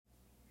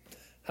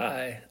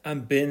Hi,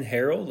 I'm Ben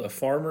Harold, a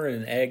farmer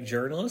and an ag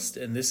journalist,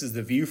 and this is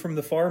the View from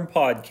the Farm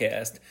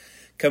podcast.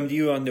 Come to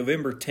you on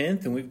November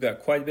 10th, and we've got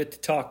quite a bit to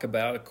talk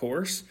about, of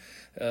course.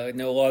 I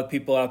know a lot of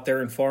people out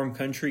there in farm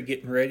country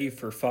getting ready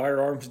for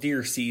firearms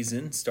deer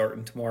season,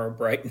 starting tomorrow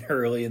bright and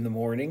early in the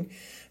morning.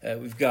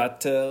 We've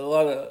got a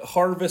lot of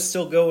harvest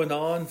still going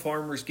on.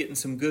 Farmers getting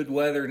some good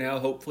weather now,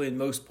 hopefully in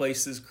most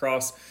places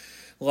across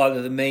a lot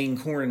of the main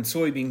corn and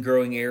soybean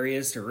growing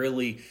areas to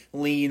really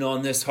lean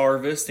on this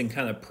harvest and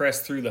kind of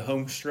press through the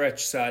home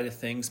stretch side of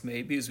things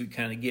maybe as we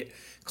kind of get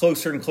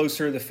closer and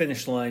closer to the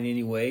finish line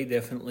anyway.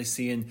 Definitely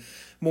seeing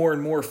more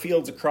and more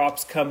fields of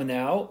crops coming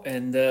out.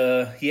 And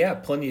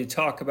plenty to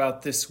talk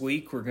about this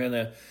week. We're going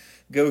to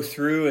go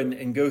through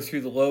and go through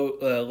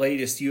the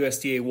latest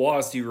USDA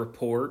WSDA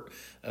report,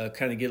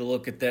 kind of get a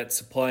look at that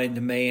supply and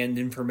demand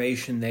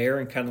information there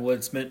and kind of what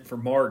it's meant for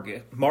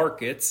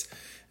markets.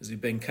 As we've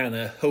been kind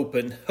of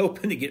hoping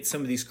to get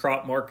some of these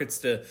crop markets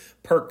to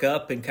perk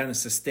up and kind of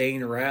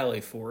sustain a rally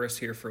for us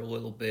here for a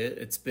little bit.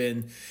 It's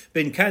been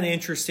kind of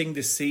interesting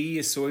to see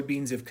as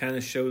soybeans have kind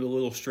of showed a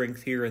little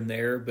strength here and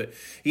there. But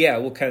yeah,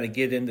 we'll kind of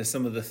get into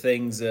some of the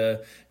things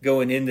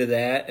going into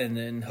that, and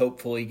then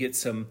hopefully get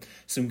some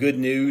good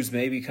news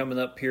maybe coming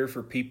up here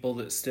for people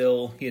that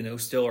still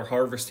are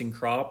harvesting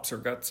crops or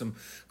got some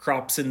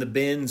crops in the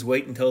bins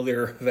waiting until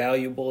they're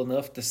valuable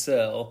enough to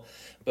sell.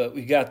 But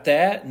we got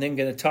that, and then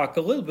going to talk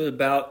a little bit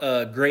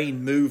about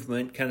grain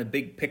movement, kind of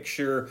big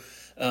picture.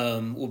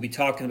 We'll be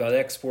talking about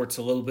exports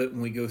a little bit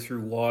when we go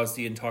through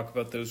WSDA and talk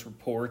about those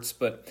reports.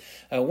 But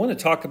I want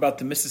to talk about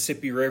the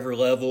Mississippi River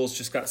levels.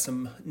 Just got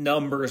some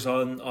numbers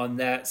on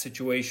that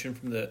situation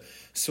from the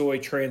Soy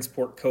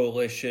Transport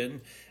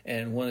Coalition,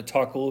 and want to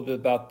talk a little bit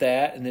about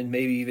that, and then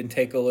maybe even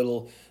take a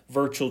little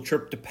virtual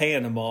trip to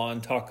Panama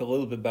and talk a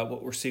little bit about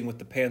what we're seeing with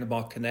the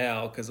Panama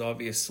Canal, because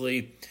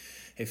obviously,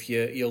 if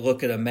you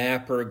look at a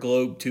map or a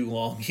globe too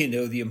long, you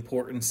know the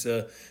importance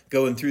of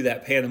going through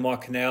that Panama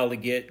Canal to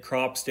get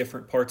crops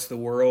different parts of the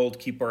world,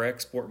 keep our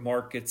export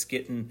markets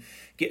getting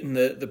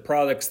the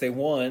products they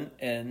want.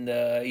 And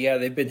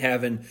they've been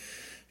having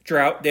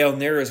drought down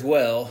there as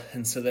well,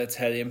 and so that's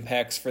had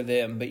impacts for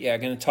them. But yeah,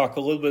 I'm going to talk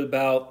a little bit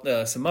about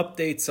some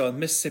updates on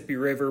Mississippi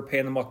River,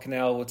 Panama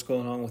Canal, what's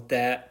going on with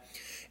that.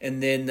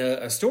 And then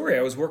a story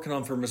I was working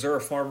on for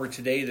Missouri Farmer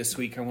Today this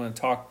week I want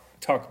to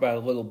talk about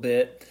a little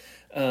bit.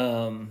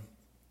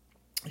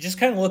 Just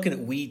kind of looking at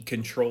weed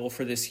control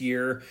for this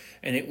year,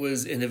 and it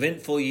was an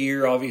eventful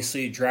year.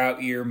 Obviously, a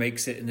drought year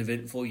makes it an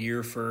eventful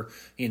year for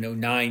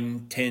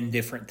 9-10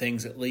 different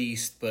things at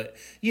least, but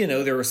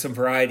there was some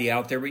variety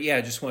out there. But yeah,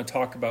 I just want to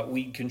talk about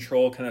weed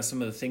control, kind of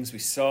some of the things we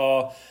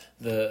saw,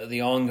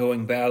 the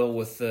ongoing battle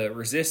with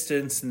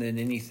resistance, and then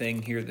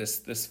anything here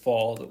this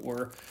fall that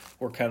we're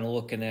kind of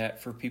looking at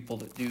for people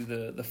that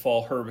do the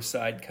fall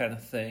herbicide kind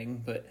of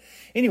thing. But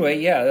anyway,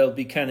 yeah, that'll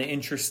be kind of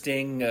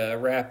interesting.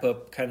 Wrap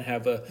up, kind of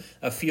have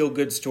a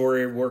feel-good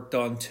story I worked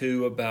on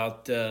too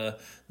about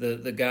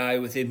the guy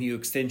with MU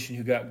Extension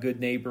who got Good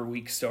Neighbor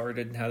Week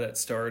started and how that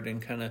started in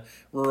kind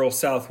of rural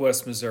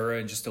southwest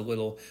Missouri, and just a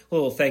little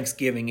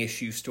Thanksgiving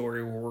issue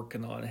story we're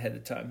working on ahead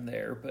of time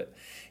there. But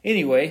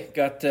anyway,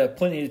 got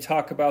plenty to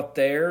talk about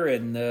there,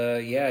 and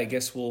I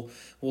guess we'll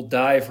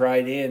dive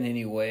right in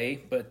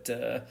anyway. But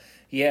this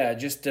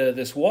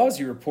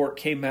WSDA report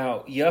came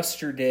out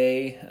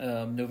yesterday,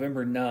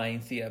 November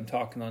 9th. Yeah, I'm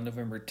talking on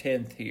November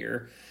 10th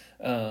here.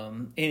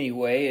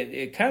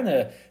 It kind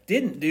of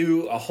didn't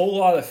do a whole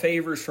lot of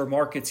favors for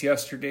markets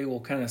yesterday.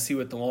 We'll kind of see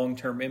what the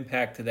long-term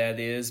impact of that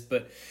is,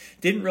 but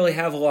didn't really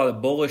have a lot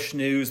of bullish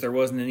news. There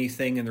wasn't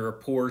anything in the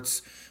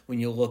reports when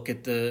you look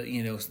at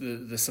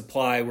the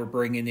supply we're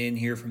bringing in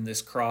here from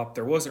this crop.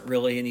 There wasn't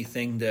really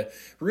anything to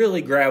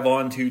really grab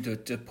onto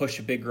to push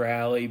a big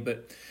rally,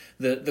 but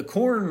the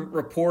corn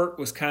report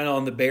was kind of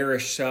on the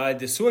bearish side.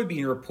 The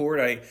soybean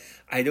report,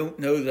 I don't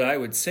know that I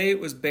would say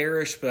it was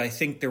bearish, but I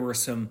think there were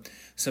some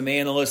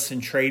analysts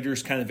and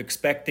traders kind of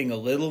expecting a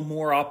little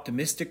more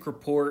optimistic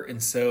report.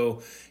 And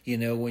so,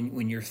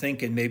 when you're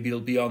thinking maybe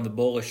it'll be on the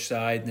bullish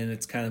side, then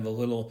it's kind of a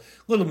little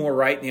more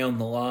right down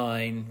the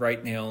line,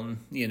 right down,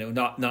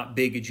 not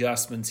big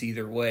adjustments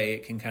either way.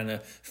 It can kind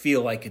of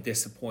feel like a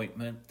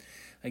disappointment.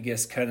 I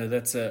guess kind of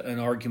that's an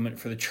argument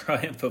for the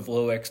triumph of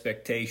low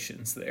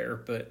expectations there.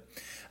 But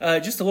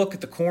just to look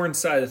at the corn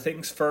side of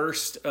things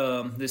first,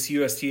 this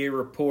USDA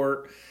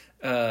report,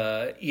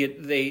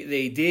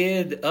 they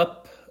did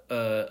up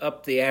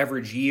the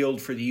average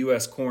yield for the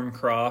U.S. corn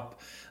crop.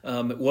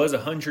 It was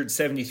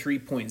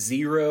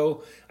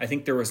 173.0. I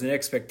think there was an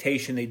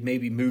expectation they'd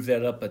maybe move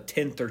that up a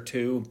tenth or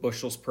two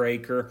bushels per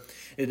acre.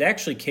 It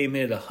actually came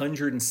in at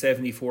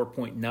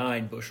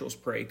 174.9 bushels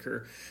per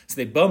acre. So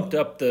they bumped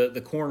up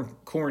the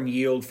corn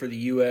yield for the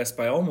U.S.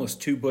 by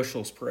almost 2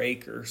 bushels per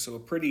acre. So a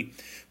pretty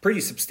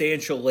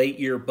substantial late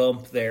year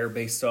bump there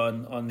based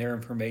on their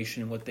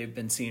information and what they've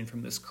been seeing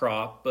from this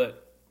crop.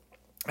 But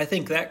I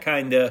think that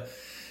kind of,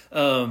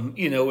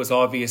 was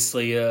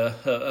obviously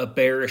a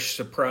bearish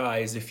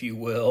surprise, if you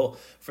will,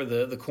 for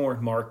the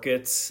corn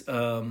markets.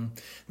 On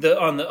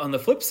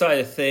the flip side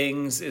of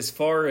things, as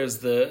far as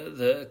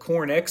the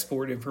corn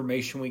export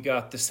information we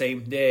got the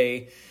same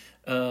day,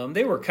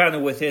 they were kind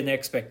of within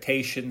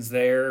expectations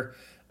there.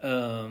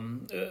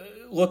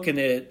 Looking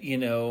at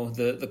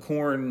the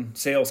corn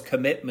sales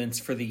commitments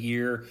for the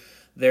year.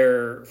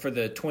 For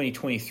the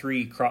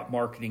 2023 crop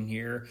marketing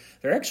year.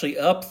 They're actually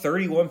up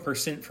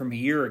 31% from a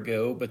year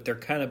ago, but they're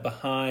kind of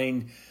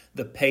behind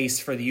the pace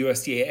for the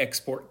USDA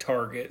export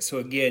target. So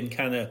again,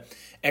 kind of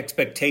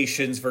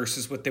expectations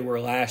versus what they were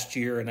last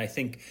year. And I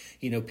think,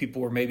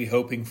 people were maybe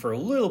hoping for a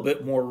little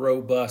bit more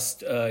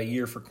robust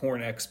year for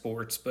corn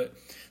exports, but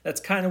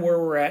that's kind of where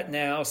we're at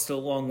now. Still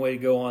a long way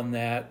to go on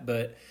that,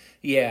 but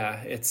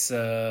yeah, it's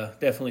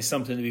definitely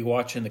something to be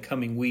watching the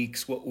coming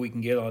weeks, what we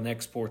can get on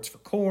exports for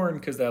corn,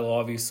 because that'll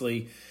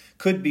obviously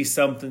could be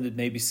something that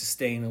maybe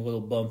sustain a little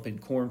bump in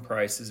corn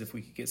prices if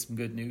we could get some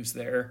good news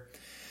there.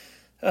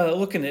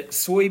 Looking at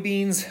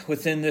soybeans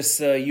within this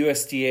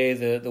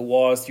USDA, the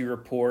WASDE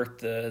report,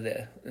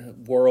 the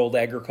World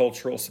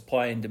Agricultural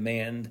Supply and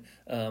Demand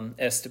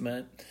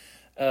estimate.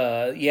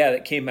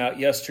 That came out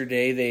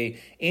yesterday. They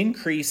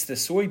increased the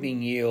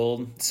soybean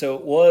yield. So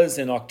it was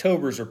in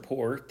October's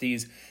report.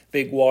 These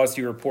big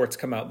WASDE reports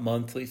come out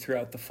monthly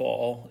throughout the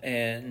fall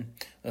and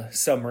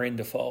summer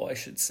into fall, I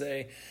should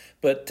say.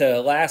 But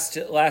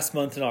last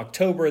month in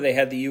October, they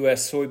had the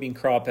U.S. soybean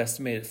crop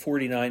estimated at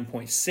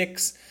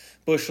 49.6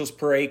 bushels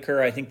per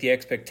acre. I think the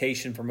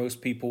expectation for most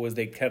people was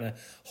they'd kind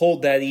of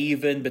hold that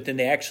even, but then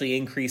they actually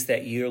increased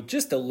that yield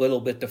just a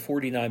little bit to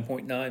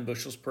 49.9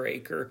 bushels per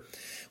acre,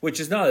 which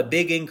is not a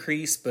big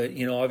increase, but,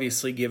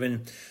 obviously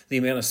given the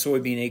amount of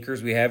soybean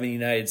acres we have in the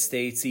United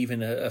States,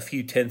 even a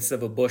few tenths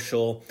of a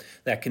bushel,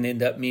 that can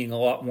end up meaning a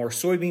lot more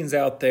soybeans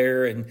out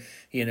there. And,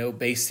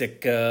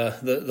 basic,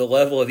 the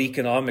level of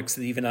economics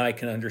that even I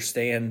can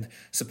understand,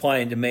 supply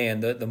and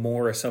demand, the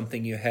more of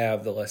something you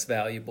have, the less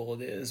valuable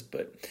it is.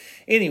 But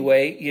anyway,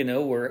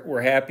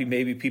 we're happy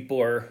maybe people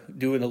are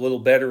doing a little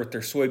better with their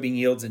soybean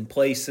yields in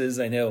places.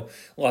 I know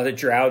a lot of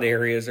drought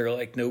areas are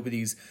like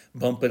nobody's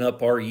bumping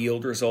up our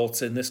yield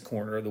results in this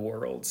corner of the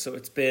world. So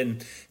it's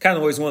been kind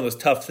of always one of those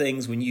tough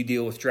things when you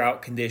deal with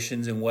drought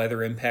conditions and weather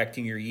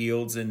impacting your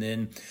yields. And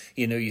then,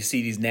 you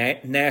see these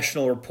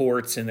national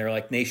reports and they're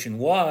like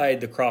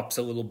nationwide, the crop's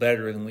a little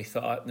better than we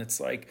thought. And it's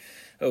like,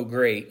 oh,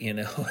 great,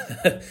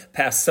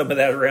 pass some of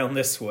that around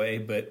this way.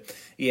 But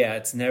yeah,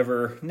 it's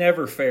never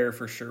fair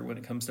for sure when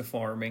it comes to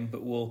farming.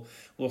 But we'll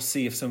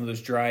see if some of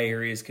those dry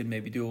areas could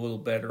maybe do a little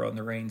better on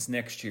the rains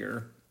next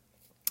year.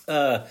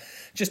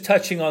 Just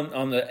touching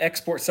on the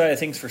export side of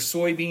things for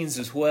soybeans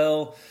as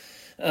well.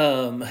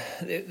 The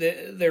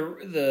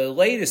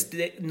latest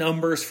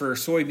numbers for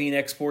soybean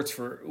exports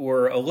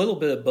were a little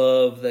bit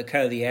above the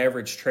kind of the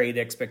average trade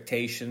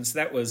expectations.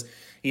 That was,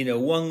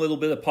 one little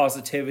bit of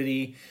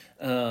positivity.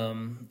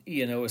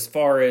 As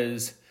far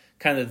as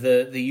kind of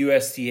the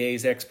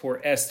USDA's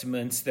export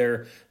estimates,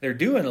 they're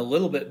doing a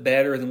little bit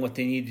better than what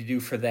they need to do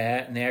for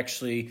that, and they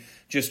actually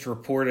just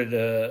reported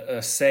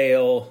a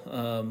sale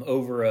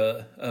over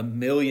a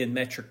million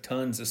metric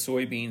tons of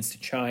soybeans to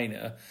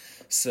China.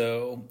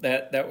 So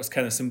that was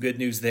kind of some good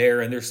news there.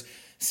 And there's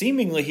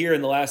seemingly here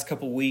in the last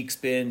couple of weeks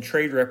been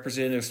trade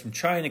representatives from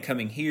China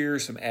coming here,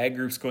 some ag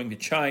groups going to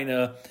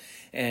China,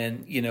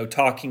 and,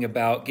 talking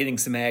about getting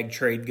some ag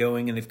trade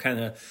going. And they've kind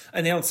of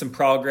announced some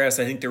progress.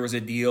 I think there was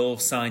a deal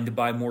signed to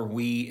buy more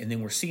wheat, and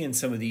then we're seeing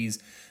some of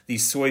these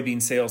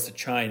soybean sales to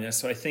China.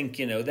 So I think,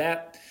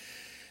 that,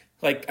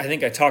 like I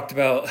think I talked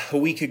about a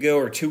week ago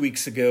or 2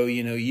 weeks ago,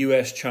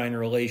 U.S.-China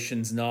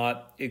relations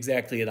not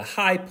exactly at a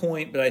high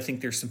point, but I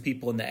think there's some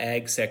people in the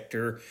ag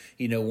sector,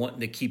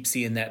 wanting to keep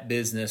seeing that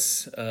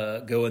business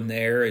going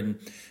there. And,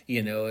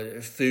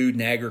 food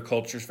and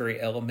agriculture is very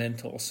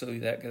elemental, so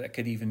that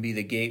could even be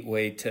the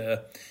gateway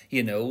to,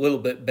 a little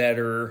bit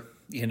better,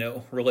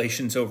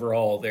 relations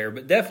overall there.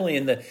 But definitely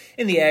in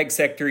the ag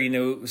sector,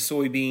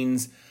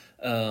 soybeans.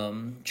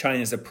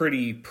 China's a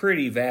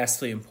pretty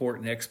vastly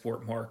important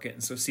export market,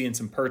 and so seeing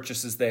some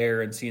purchases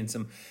there and seeing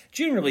some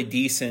generally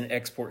decent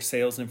export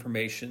sales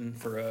information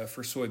for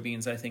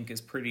soybeans, I think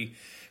is pretty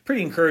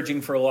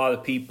encouraging for a lot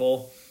of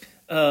people.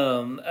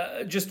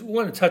 Just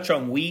want to touch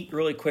on wheat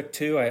really quick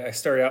too. I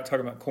started out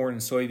talking about corn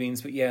and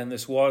soybeans, but yeah, in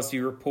this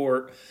WASDE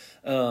report,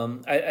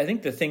 I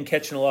think the thing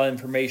catching a lot of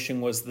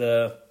information was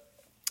the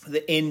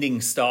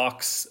ending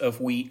stocks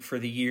of wheat for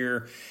the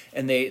year,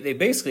 and they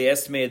basically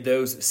estimated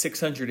those at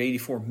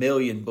 684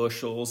 million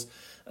bushels.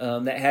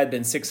 That had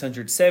been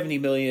 670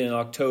 million in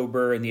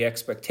October, and the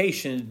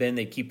expectation had been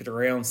they keep it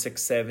around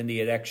 670.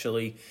 It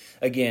actually,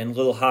 again, a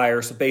little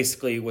higher. So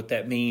basically what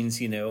that means,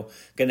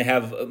 going to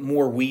have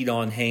more wheat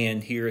on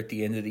hand here at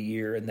the end of the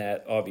year, and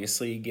that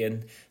obviously,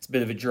 again, it's a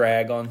bit of a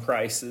drag on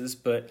prices.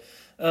 But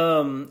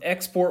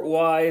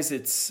export-wise,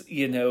 it's,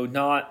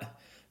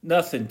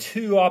 nothing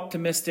too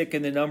optimistic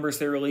in the numbers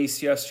they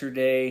released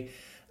yesterday.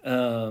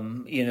 A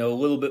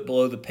little bit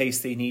below the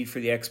pace they need for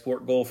the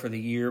export goal for the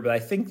year. But I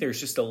think there's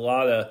just a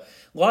lot of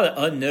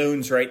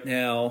unknowns right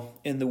now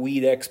in the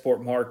wheat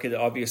export market.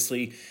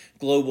 Obviously,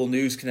 global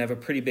news can have a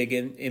pretty big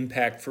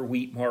impact for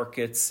wheat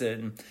markets,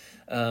 and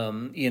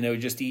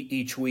just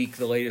each week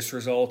the latest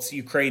results.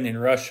 Ukraine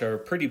and Russia are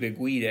pretty big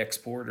wheat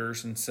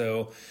exporters, and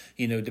so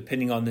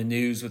depending on the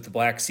news with the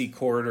Black Sea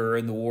corridor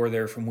and the war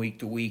there from week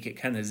to week, it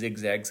kind of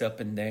zigzags up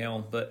and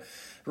down. But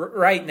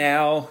right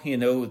now,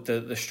 with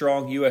the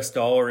strong U.S.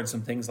 dollar and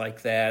some things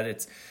like that,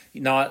 it's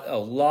not a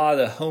lot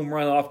of home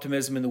run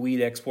optimism in the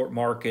wheat export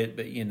market,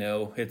 but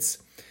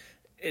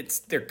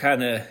they're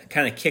kind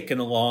of kicking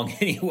along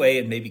anyway,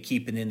 and maybe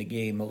keeping in the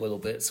game a little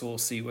bit. So we'll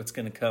see what's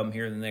going to come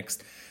here in the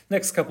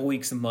next couple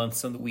weeks and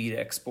months on the wheat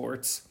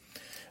exports.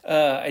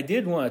 I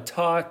did want to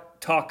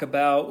talk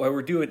about, while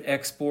we're doing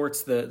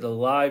exports, the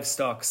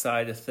livestock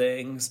side of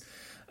things.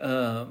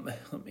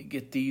 Let me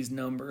get these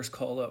numbers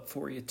called up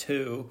for you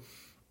too.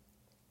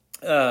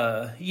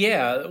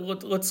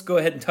 Let's go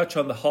ahead and touch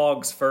on the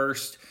hogs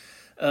first.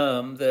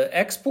 The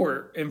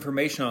export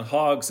information on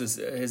hogs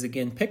has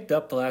again picked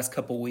up the last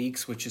couple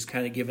weeks, which has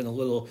kind of given a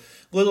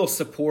little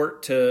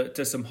support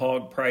to some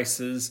hog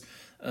prices.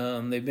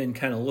 They've been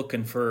kind of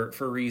looking for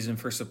a reason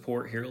for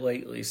support here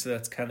lately, so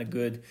that's kind of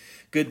good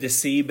to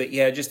see. But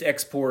yeah, just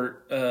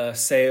export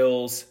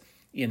sales.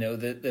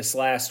 This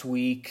last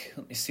week.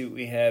 Let me see what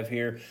we have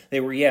here.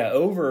 They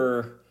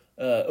were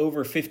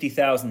over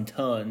 50,000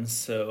 tons.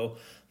 So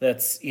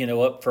that's,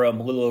 up from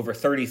a little over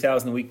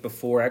 30,000 the week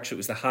before. Actually, it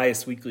was the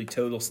highest weekly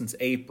total since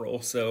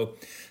April. So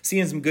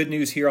seeing some good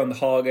news here on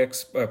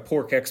the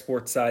pork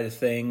export side of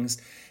things.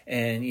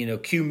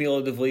 And,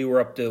 cumulatively, we're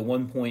up to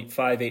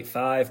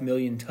 1.585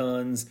 million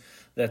tons.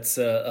 That's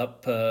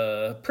up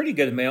a pretty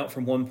good amount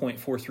from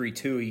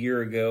 1.432 a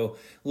year ago,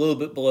 a little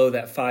bit below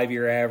that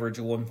 5-year average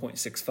of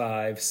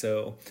 1.65.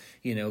 So,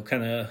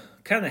 kind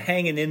of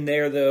hanging in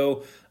there,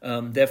 though,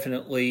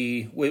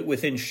 definitely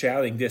within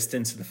shouting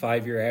distance of the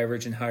 5-year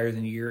average and higher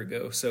than a year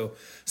ago. So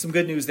some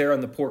good news there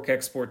on the pork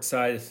export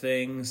side of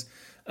things.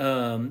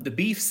 The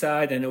beef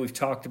side, I know we've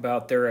talked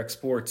about their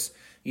exports,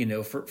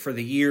 for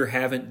the year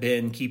haven't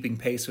been keeping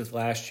pace with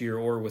last year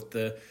or with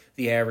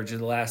the average of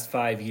the last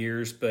 5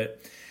 years, but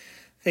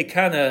they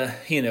kind of,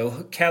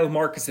 cattle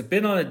markets have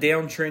been on a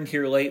downtrend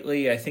here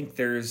lately. I think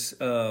there's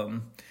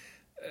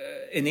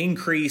an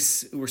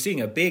increase. We're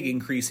seeing a big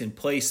increase in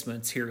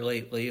placements here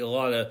lately. A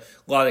lot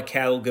of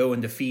cattle go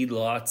into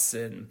feedlots,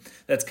 and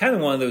that's kind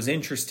of one of those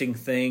interesting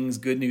things.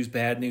 Good news,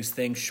 bad news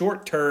things.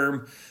 Short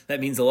term, that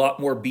means a lot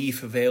more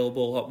beef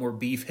available, a lot more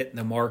beef hitting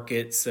the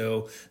market.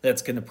 So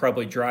that's going to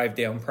probably drive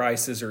down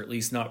prices, or at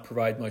least not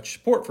provide much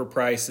support for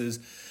prices.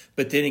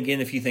 But then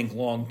again, if you think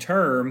long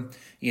term,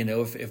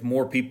 if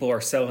more people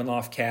are selling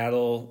off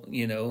cattle,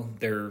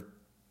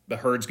 the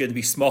herd's going to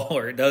be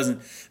smaller. It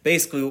doesn't.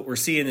 Basically, what we're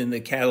seeing in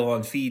the cattle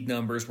on feed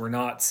numbers, we're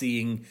not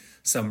seeing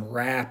some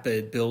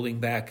rapid building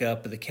back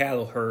up of the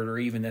cattle herd, or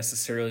even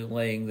necessarily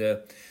laying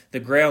the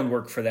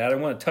groundwork for that. I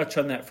want to touch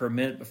on that for a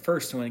minute, but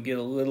first I want to get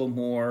a little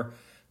more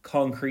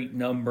concrete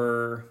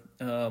number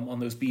on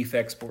those beef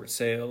export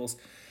sales.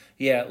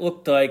 Yeah, it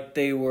looked like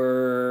they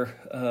were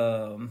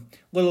a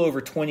little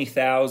over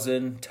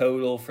 20,000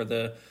 total for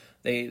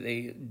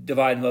they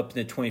divide them up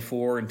into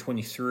 24 and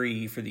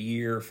 23 for the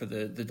year for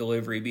the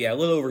delivery. But yeah, a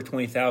little over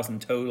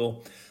 20,000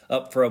 total,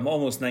 up from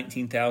almost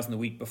 19,000 the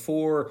week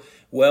before,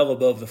 well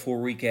above the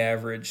 4-week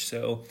average.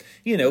 So,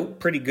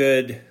 pretty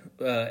good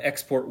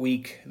export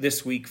week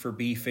this week for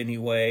beef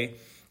anyway.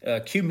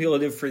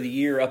 Cumulative for the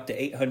year up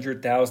to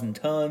 800,000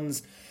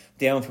 tons,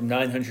 down from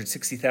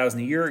 960,000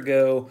 a year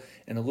ago,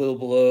 and a little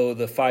below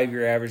the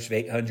 5-year average of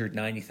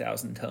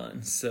 890,000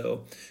 tons.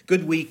 So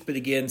good week, but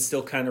again,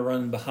 still kind of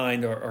running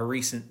behind our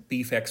recent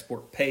beef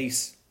export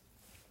pace.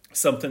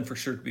 Something for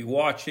sure to be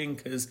watching,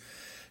 because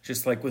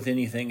just like with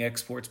anything,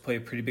 exports play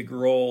a pretty big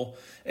role.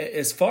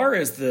 As far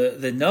as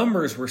the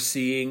numbers we're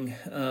seeing,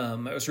 I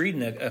was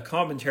reading a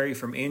commentary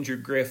from Andrew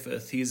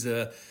Griffith. He's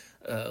a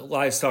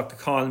livestock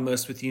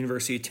economist with the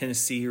University of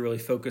Tennessee, who really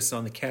focused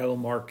on the cattle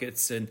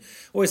markets and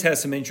always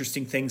has some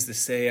interesting things to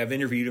say. I've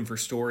interviewed him for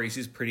stories.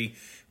 He's a pretty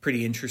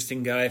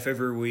interesting guy. If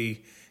ever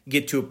we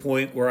get to a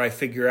point where I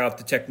figure out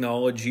the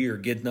technology or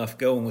get enough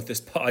going with this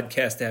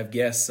podcast to have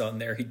guests on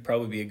there, he'd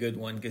probably be a good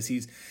one, because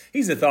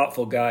he's a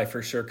thoughtful guy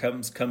for sure,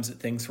 comes at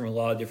things from a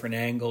lot of different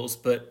angles.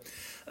 But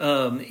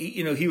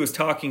he was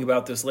talking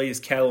about this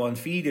latest cattle on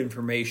feed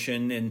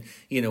information, and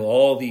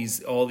all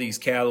these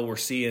cattle we're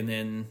seeing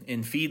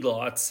in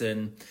feedlots,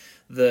 and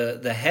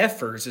the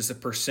heifers as a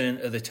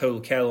percent of the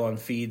total cattle on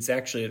feeds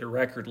actually at a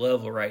record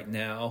level right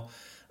now.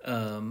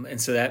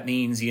 And so that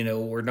means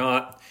we're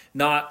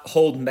not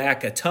holding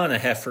back a ton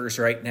of heifers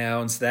right now,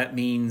 and so that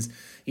means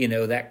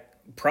that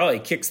probably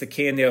kicks the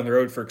can down the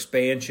road for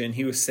expansion.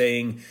 He was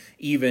saying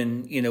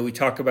even we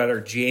talk about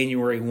our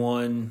January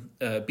 1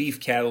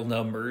 beef cattle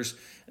numbers.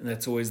 And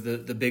that's always the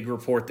big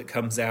report that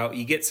comes out.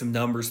 You get some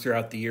numbers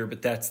throughout the year,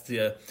 but that's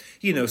the,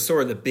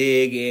 sort of the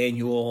big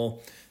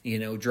annual,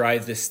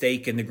 drive the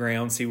stake in the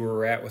ground, see where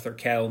we're at with our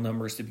cattle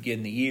numbers to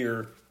begin the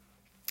year.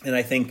 And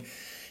I think,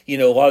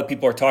 a lot of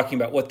people are talking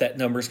about what that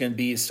number is going to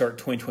be to start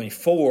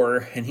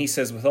 2024. And he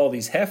says with all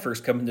these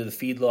heifers coming to the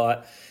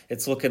feedlot,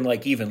 it's looking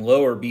like even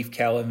lower beef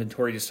cow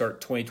inventory to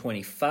start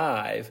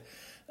 2025,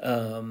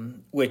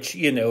 which,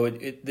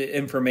 the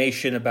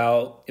information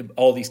about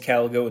all these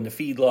cattle going to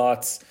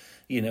feedlots,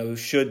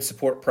 should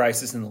support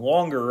prices in the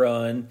longer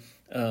run,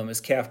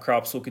 as calf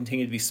crops will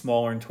continue to be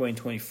smaller in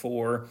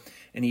 2024.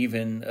 And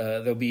even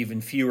there'll be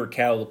even fewer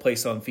cattle to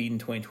place on feed in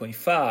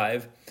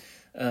 2025.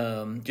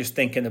 Just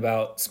thinking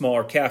about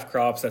smaller calf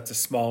crops, that's a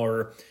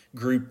smaller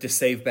group to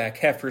save back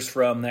heifers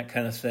from, that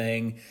kind of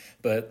thing.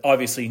 But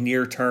obviously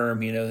near term,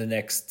 the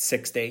next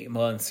 6 to 8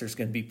 months, there's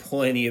going to be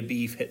plenty of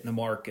beef hitting the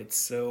markets.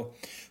 So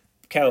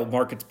cattle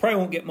markets probably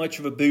won't get much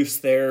of a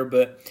boost there.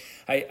 But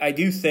I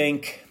do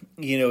think,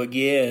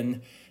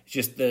 again,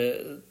 just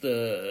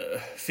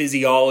the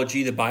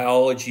physiology, the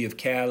biology of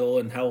cattle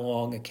and how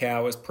long a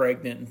cow is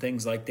pregnant and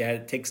things like that.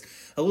 It takes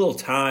a little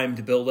time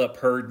to build up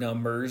herd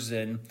numbers,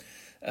 and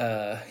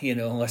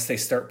unless they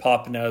start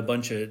popping out a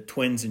bunch of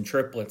twins and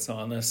triplets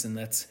on us, and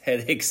that's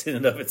headaches in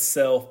and of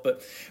itself.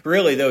 But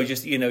really, though,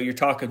 just, you're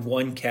talking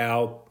one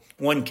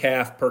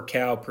calf per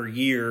cow per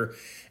year,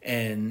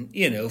 and,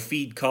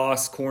 feed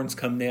costs, corn's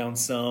come down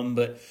some,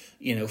 but,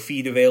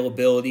 feed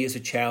availability is a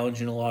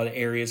challenge in a lot of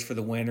areas for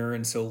the winter.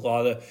 And so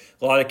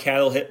a lot of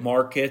cattle hit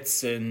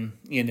markets, and,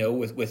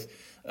 with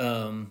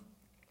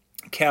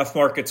calf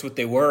markets what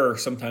they were,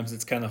 sometimes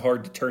it's kind of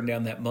hard to turn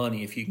down that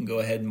money if you can go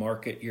ahead and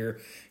market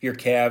your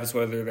calves,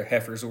 whether they're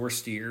heifers or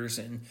steers.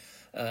 And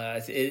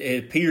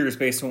it appears,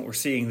 based on what we're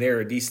seeing there,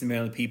 a decent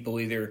amount of people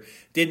either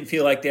didn't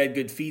feel like they had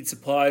good feed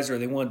supplies, or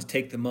they wanted to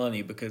take the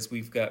money, because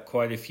we've got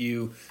quite a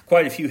few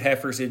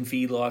heifers in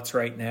feedlots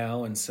right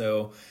now. And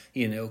so,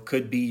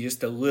 could be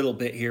just a little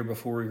bit here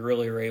before we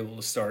really are able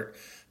to start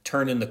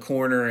turning the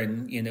corner,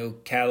 and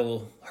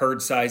cattle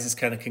herd sizes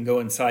kind of can go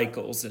in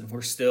cycles, and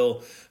we're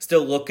still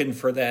looking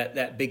for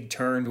that big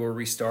turn where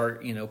we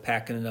start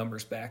packing the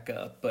numbers back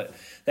up. But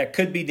that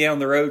could be down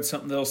the road,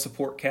 something that'll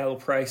support cattle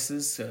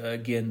prices,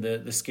 again,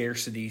 the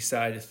scarcity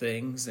side of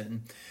things.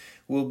 And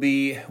we'll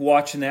be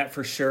watching that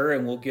for sure,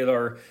 and we'll get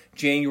our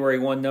January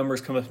 1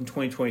 numbers come up in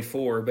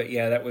 2024. But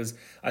yeah, that was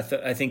I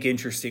think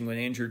interesting when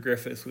Andrew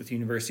Griffith with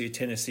University of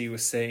Tennessee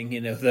was saying,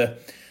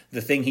 the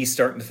thing he's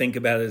starting to think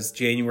about is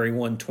January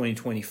 1,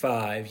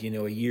 2025,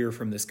 a year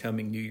from this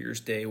coming New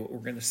Year's Day, what we're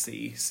going to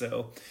see.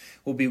 So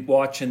we'll be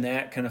watching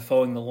that, kind of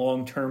following the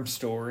long-term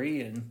story.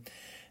 And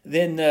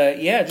then,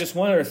 just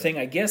one other thing,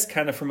 I guess,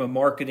 kind of from a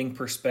marketing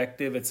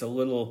perspective, it's a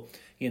little,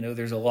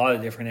 there's a lot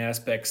of different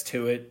aspects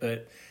to it,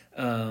 but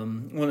I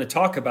want to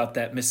talk about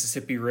that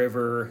Mississippi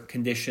River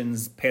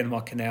conditions,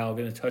 Panama Canal,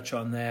 going to touch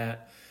on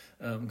that.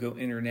 Go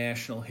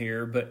international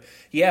here. But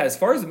yeah, as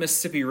far as the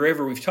Mississippi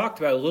River, we've talked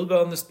about a little bit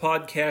on this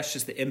podcast,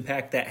 just the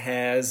impact that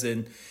has,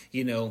 and,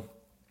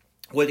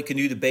 what it can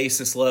do to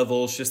basis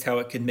levels, just how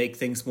it can make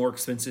things more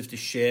expensive to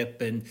ship,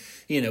 and,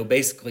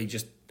 basically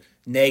just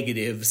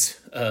negatives,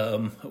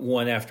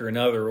 one after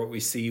another, what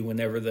we see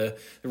whenever the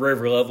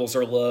river levels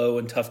are low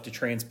and tough to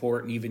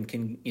transport, and even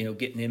can,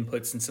 getting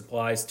inputs and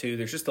supplies too.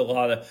 There's just a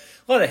lot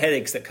of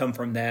headaches that come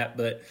from that.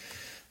 But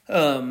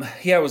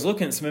I was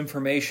looking at some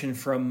information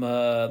from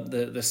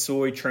the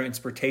Soy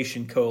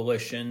Transportation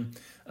Coalition.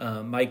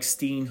 Mike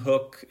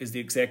Steenhoek is the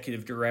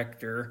executive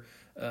director.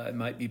 I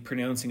might be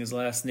pronouncing his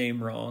last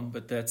name wrong,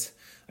 but that's,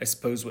 I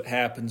suppose, what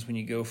happens when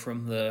you go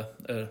from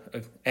the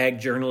ag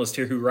journalist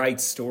here who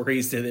writes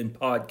stories to then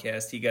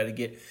podcast. You got to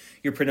get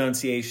your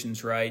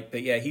pronunciations right.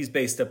 But yeah, he's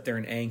based up there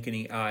in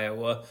Ankeny,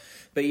 Iowa.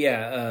 But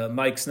yeah,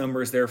 Mike's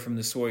numbers there from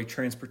the Soy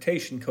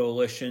Transportation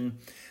Coalition.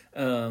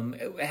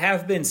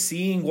 Have been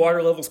seeing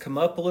water levels come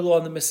up a little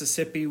on the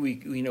Mississippi.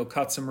 We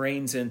caught some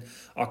rains in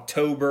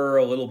October,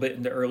 a little bit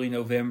into early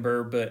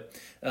November, but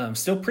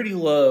still pretty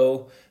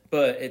low.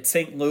 But at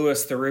St.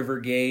 Louis, the river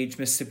gauge,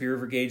 Mississippi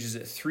River gauge, is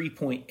at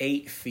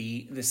 3.8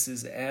 feet. This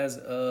is as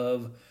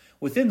of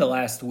within the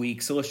last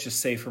week, so let's just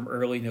say from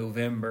early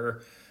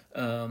November.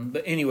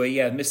 But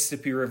anyway,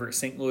 Mississippi River at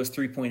St. Louis,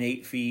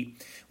 3.8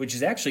 feet, which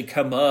has actually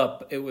come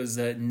up. It was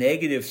a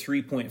negative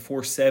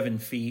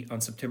 3.47 feet on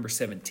September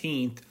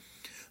 17th.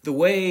 The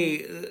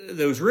way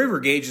those river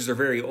gauges are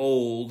very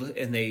old,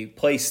 and they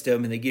placed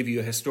them and they give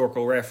you a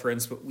historical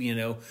reference, but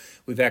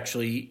we've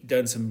actually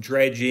done some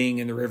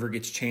dredging and the river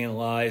gets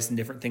channelized and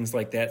different things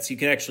like that. So you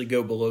can actually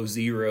go below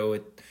zero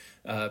at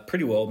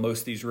pretty well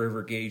most of these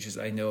river gauges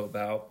I know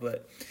about.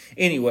 But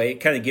anyway, it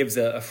kind of gives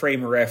a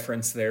frame of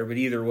reference there. But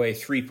either way,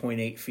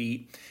 3.8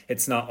 feet.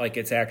 It's not like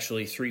it's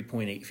actually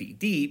 3.8 feet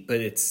deep, but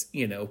it's,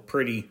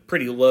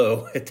 pretty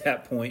low at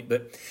that point.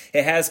 But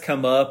it has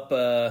come up,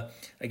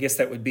 I guess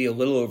that would be a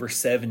little over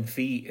 7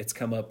 feet. It's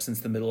come up since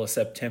the middle of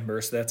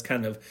September. So that's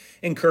kind of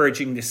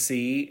encouraging to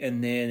see.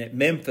 And then at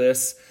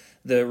Memphis,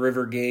 the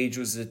river gauge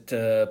was at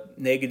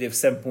negative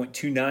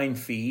 7.29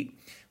 feet,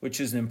 which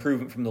is an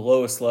improvement from the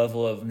lowest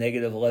level of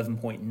negative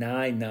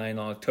 11.99 on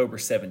October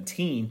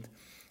 17th.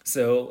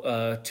 So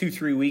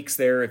 2-3 weeks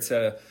there, it's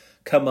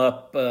come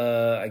up,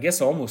 I guess,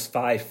 almost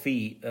 5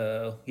 feet.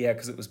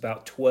 Because it was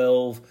about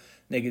 12,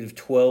 negative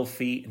 12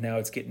 feet, and now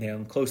it's getting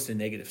down close to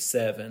negative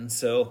 7.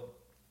 So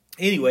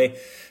anyway,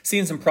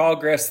 seeing some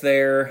progress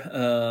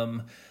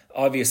there.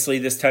 Obviously,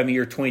 this time of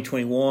year,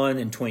 2021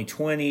 and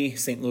 2020,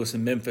 St. Louis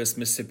and Memphis,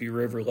 Mississippi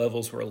River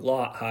levels were a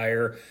lot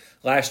higher.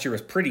 Last year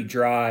was pretty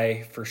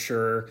dry for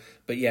sure.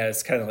 But yeah,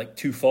 it's kind of like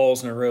 2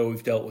 falls in a row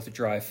we've dealt with a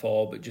dry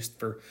fall. But just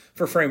for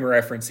frame of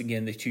reference,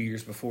 again, the 2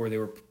 years before, they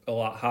were a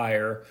lot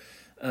higher.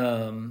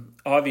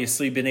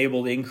 Obviously been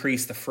able to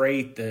increase the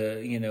freight,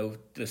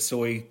 the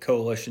soy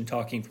coalition,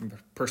 talking from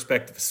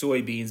perspective of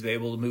soybeans, be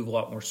able to move a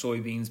lot more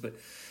soybeans, but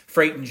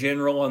freight in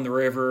general on the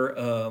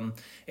river,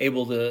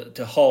 able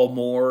to haul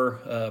more,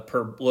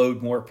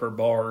 load more per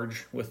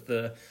barge with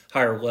the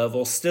higher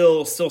level.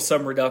 Still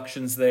some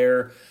reductions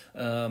there.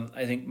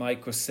 I think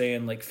Mike was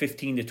saying like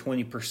 15 to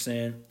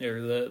 20%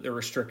 are the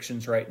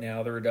restrictions right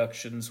now, the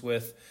reductions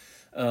with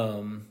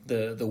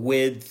the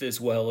width as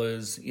well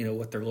as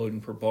what they're loading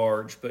per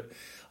barge. But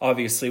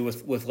obviously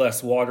with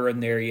less water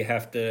in there, you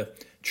have to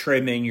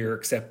trim in your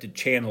accepted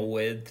channel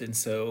width, and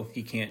so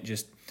you can't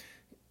just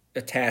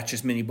attach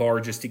as many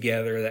barges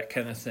together, that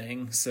kind of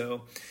thing.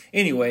 So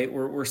anyway,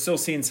 we're still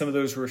seeing some of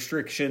those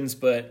restrictions,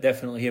 but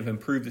definitely have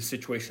improved the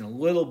situation a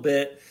little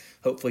bit.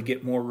 Hopefully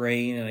get more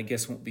rain, and I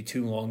guess it won't be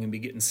too long and be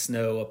getting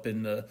snow up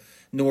in the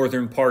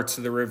northern parts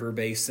of the river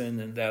basin,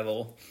 and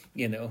that'll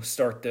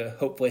start to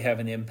hopefully have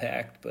an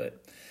impact.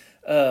 But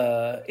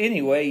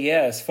anyway,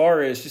 yeah, as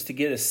far as just to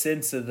get a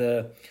sense of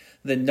the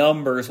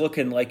numbers,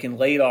 looking like in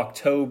late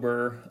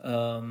October,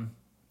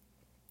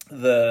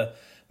 the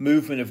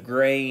movement of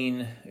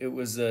grain, it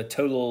was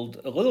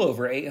totaled a little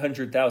over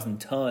 800,000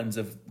 tons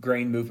of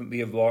grain movement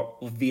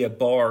via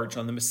barge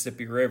on the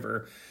Mississippi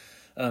River.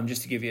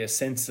 Just to give you a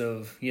sense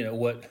of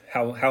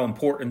how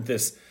important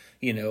this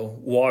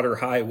water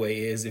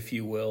highway is, if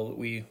you will.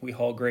 We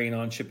haul grain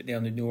on, ship it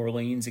down to New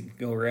Orleans, and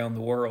go around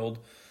the world.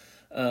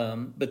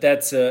 But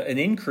that's an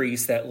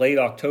increase. That late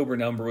October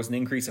number was an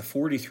increase of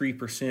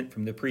 43%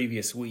 from the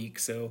previous week.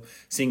 So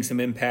seeing some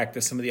impact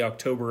of some of the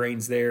October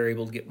rains there,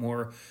 able to get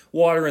more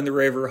water in the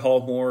river,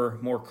 haul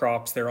more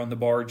crops there on the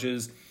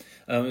barges.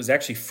 It was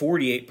actually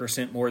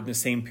 48% more than the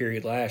same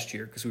period last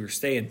year, because we were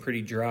staying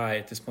pretty dry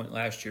at this point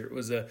last year. It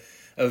was a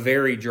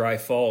very dry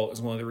fall. It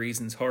was one of the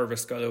reasons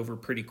harvest got over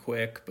pretty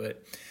quick,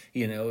 but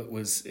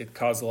it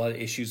caused a lot of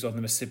issues on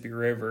the Mississippi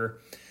River.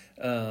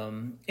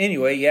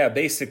 Anyway, yeah,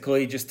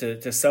 basically just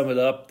to sum it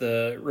up,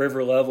 the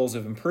river levels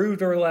have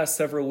improved over the last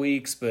several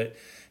weeks, but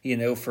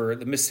for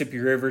the Mississippi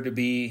River to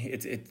be,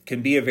 it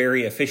can be a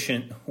very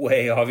efficient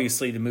way,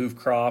 obviously, to move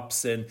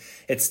crops, and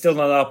it's still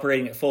not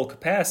operating at full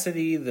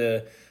capacity.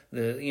 The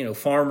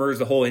farmers,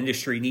 the whole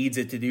industry needs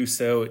it to do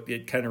so.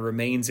 It kind of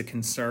remains a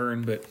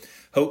concern, but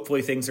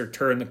hopefully things are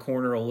turning the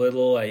corner a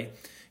little. I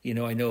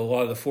know a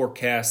lot of the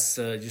forecasts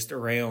just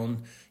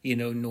around,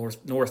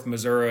 North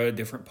Missouri,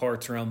 different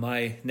parts around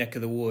my neck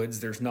of the woods.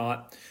 There's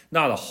not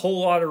a whole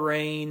lot of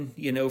rain,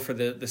 for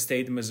the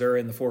state of Missouri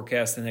in the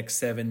forecast the next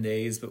 7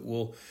 days, but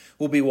we'll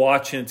be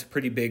watching. It's a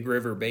pretty big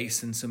river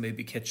basin, so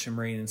maybe catch some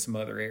rain in some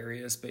other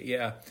areas. But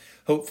yeah,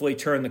 hopefully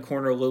turn the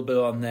corner a little bit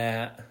on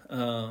that.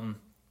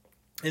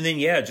 And then,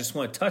 yeah, just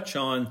want to touch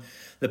on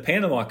the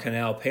Panama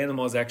Canal.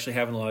 Panama is actually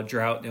having a lot of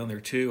drought down there,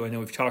 too. I know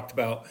we've talked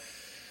about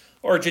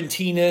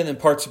Argentina and then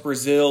parts of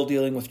Brazil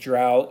dealing with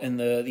drought and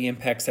the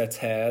impacts that's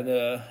had.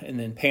 And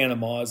then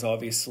Panama is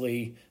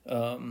obviously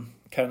kind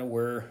of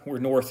where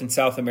North and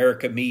South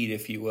America meet,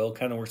 if you will,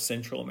 kind of where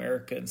Central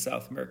America and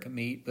South America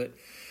meet. But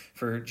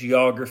for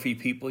geography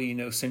people,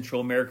 Central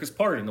America is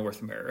part of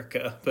North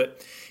America.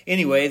 But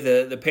anyway,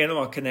 the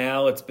Panama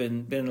Canal, it's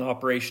been in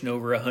operation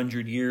over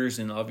 100 years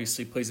and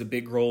obviously plays a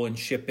big role in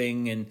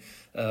shipping and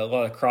a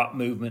lot of crop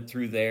movement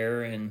through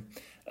there. And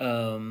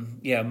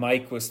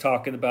Mike was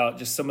talking about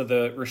just some of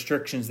the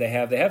restrictions they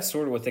have. They have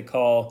sort of what they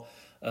call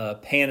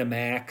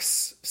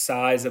Panamax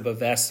size of a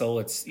vessel.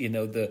 It's,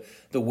 the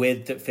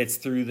width that fits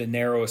through the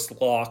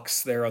narrowest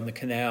locks there on the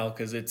canal,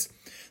 because it's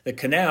the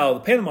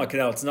Panama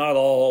Canal, it's not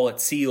all at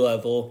sea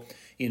level.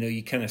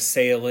 You kind of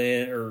sail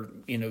in or,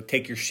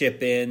 take your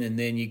ship in, and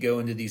then you go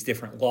into these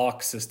different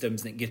lock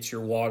systems, and it gets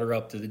your water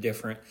up to the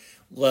different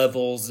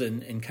levels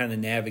and kind of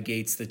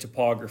navigates the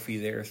topography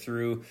there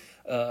through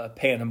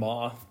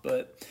Panama.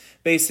 But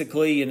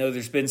basically,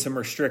 there's been some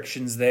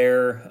restrictions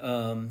there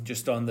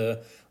just on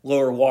the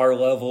lower water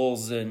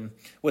levels, and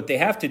what they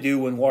have to do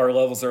when water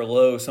levels are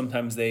low,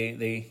 sometimes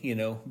they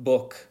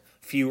book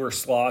fewer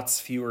slots,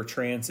 fewer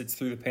transits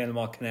through the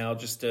Panama Canal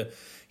just to,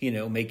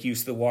 make use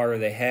of the water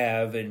they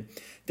have. And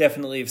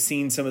definitely have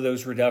seen some of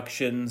those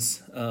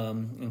reductions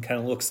and kind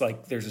of looks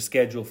like there's a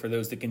schedule for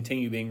those to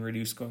continue being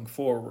reduced going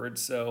forward.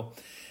 So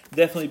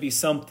definitely be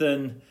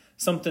something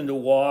to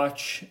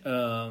watch.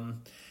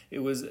 It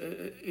was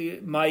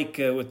Mike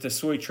with the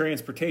Soy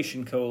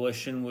Transportation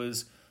Coalition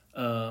was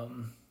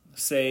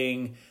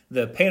saying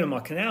the Panama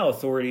Canal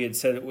Authority had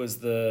said it was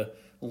the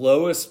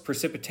lowest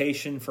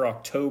precipitation for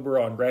October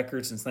on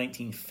record since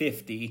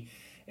 1950,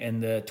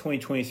 and the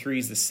 2023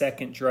 is the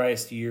second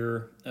driest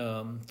year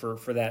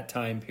for that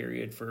time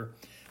period for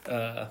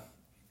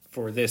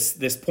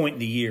this point in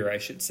the year, I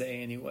should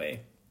say,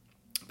 anyway.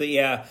 But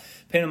yeah,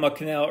 Panama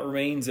Canal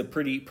remains a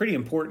pretty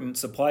important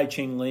supply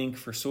chain link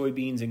for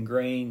soybeans and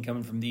grain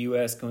coming from the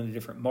U.S., going to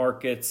different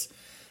markets.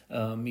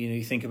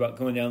 You think about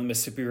going down the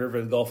Mississippi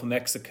River, the Gulf of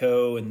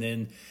Mexico, and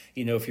then,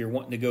 if you're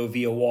wanting to go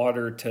via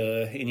water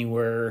to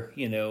anywhere,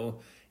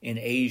 in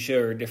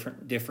Asia or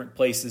different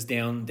places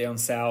down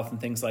south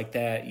and things like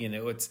that,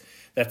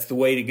 that's the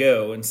way to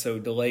go. And so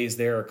delays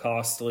there are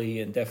costly,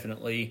 and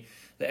definitely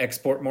the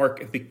export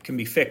market can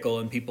be fickle,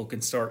 and people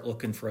can start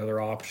looking for other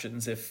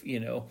options if,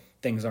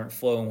 things aren't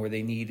flowing where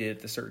they need it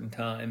at a certain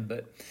time.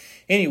 But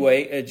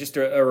anyway, just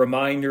a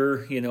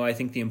reminder, I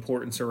think the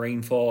importance of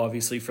rainfall,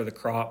 obviously for the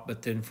crop,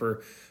 but then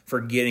for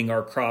getting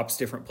our crops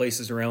different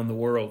places around the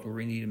world where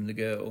we need them to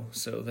go.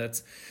 So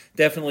that's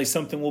definitely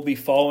something we'll be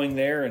following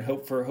there, and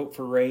hope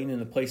for rain in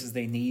the places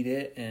they need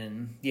it.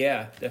 And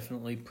yeah,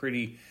 definitely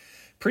pretty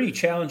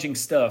challenging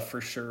stuff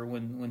for sure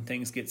when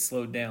things get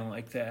slowed down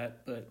like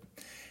that. But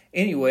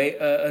anyway,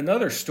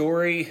 another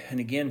story, and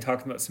again,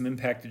 talking about some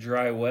impact of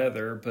dry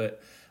weather,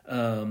 but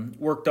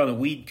worked on a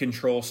weed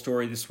control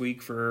story this week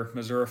for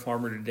Missouri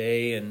Farmer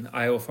Today and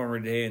Iowa Farmer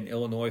Today and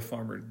Illinois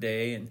Farmer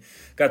Today, and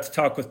got to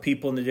talk with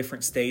people in the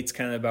different states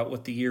kind of about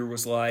what the year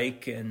was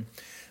like, and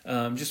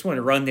just want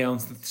to run down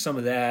some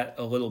of that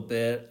a little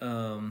bit.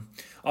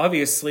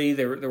 Obviously,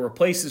 there were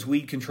places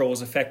weed control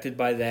was affected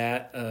by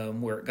that,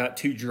 where it got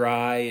too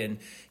dry, and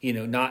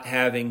not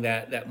having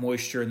that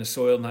moisture in the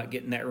soil, not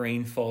getting that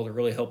rainfall to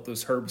really help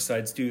those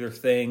herbicides do their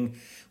thing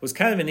was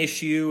kind of an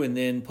issue. And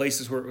then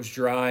places where it was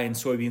dry and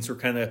soybeans were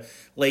kind of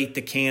late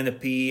to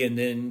canopy, and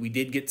then we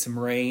did get some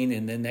rain,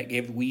 and then that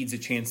gave the weeds a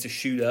chance to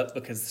shoot up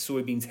because the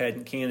soybeans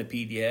hadn't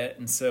canopied yet.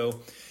 And so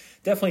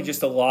definitely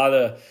just a lot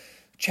of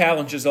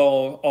challenges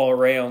all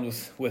around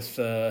with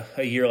a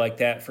year like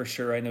that for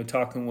sure. I know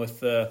talking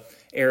with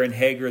Aaron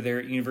Hager there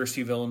at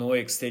University of Illinois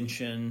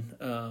Extension,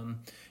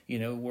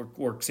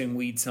 works in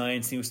weed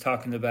science. And he was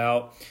talking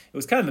about, it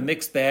was kind of a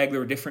mixed bag. There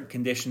were different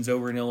conditions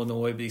over in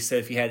Illinois, but he said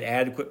if you had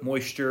adequate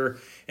moisture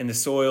in the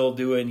soil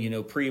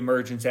doing,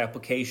 pre-emergence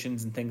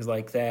applications and things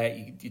like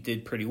that, you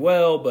did pretty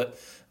well. But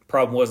the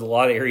problem was a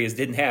lot of areas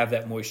didn't have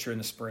that moisture in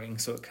the spring.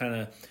 So it kind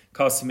of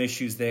caused some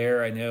issues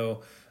there. I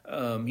know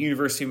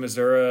University of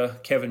Missouri,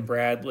 Kevin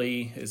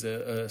Bradley is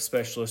a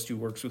specialist who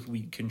works with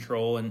weed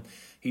control, and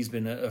he's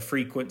been a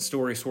frequent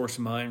story source of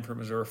mine for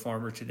Missouri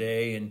Farmer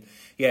Today. And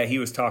yeah, he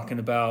was talking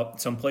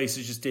about some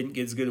places just didn't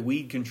get as good a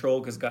weed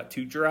control because it got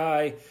too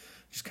dry,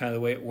 just kind of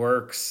the way it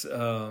works.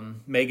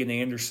 Megan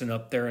Anderson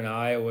up there in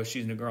Iowa,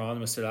 she's an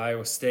agronomist at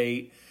Iowa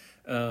State.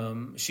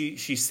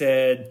 She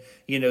said,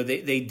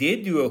 they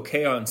did do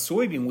okay on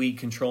soybean weed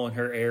control in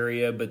her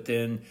area, but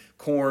then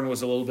corn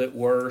was a little bit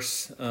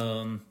worse.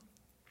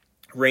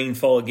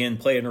 Rainfall again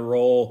playing a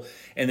role,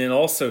 and then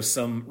also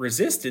some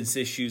resistance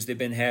issues they've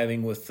been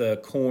having with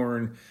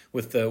corn,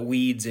 with the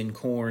weeds in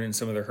corn and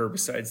some of the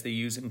herbicides they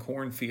use in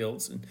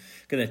cornfields. And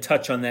going to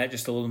touch on that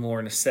just a little more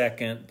in a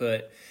second.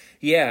 But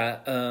yeah,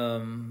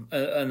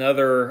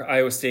 another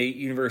Iowa State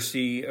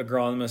University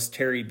agronomist,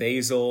 Terry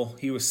Basil,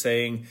 he was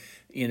saying,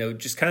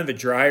 just kind of a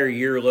drier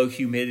year, low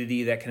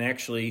humidity that can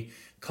actually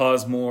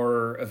cause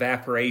more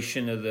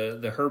evaporation of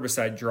the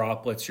herbicide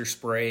droplets you're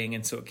spraying,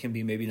 and so it can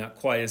be maybe not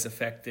quite as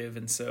effective.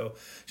 And so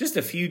just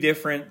a few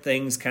different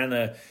things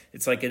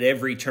it's like at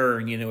every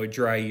turn, a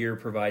dry year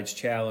provides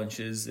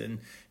challenges. And,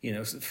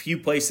 a few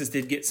places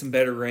did get some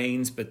better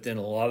rains, but then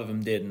a lot of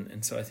them didn't.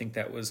 And so I think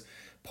that was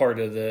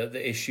part of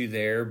the issue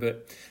there.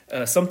 But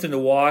something to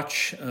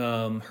watch,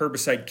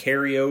 herbicide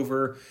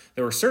carryover.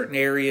 There were certain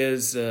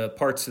areas,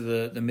 parts of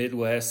the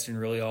Midwest and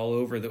really all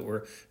over, that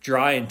were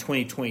dry in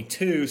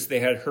 2022, so they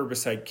had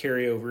herbicide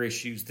carryover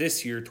issues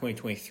this year,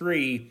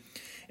 2023.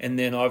 And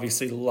then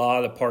obviously a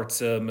lot of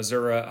parts of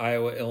Missouri,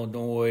 Iowa,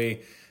 Illinois,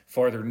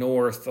 farther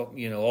north,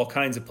 all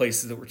kinds of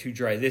places that were too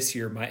dry this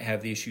year might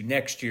have the issue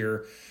next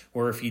year,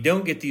 where if you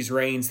don't get these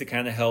rains to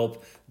kind of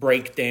help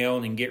break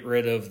down and get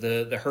rid of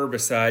the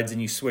herbicides,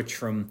 and you switch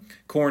from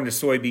corn to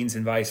soybeans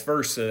and vice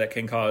versa, that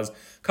can cause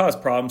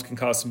problems, can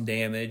cause some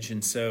damage.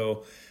 And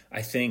so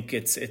I think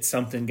it's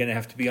something going to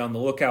have to be on the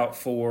lookout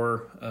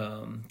for.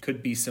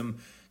 Could be some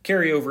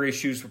carryover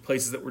issues for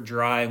places that were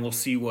dry, and we'll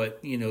see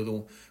what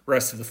the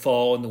rest of the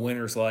fall and the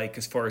winter's like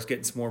as far as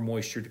getting some more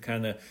moisture to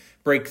kind of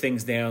break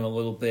things down a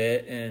little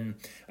bit. And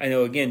I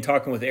know, again,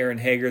 talking with Aaron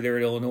Hager there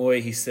at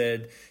Illinois, he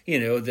said,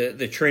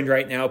 the trend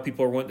right now,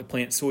 people are wanting to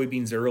plant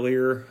soybeans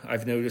earlier.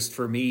 I've noticed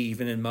for me,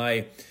 even in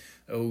my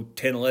 10,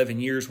 11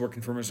 years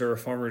working for Missouri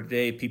Farmer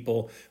Today,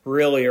 people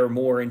really are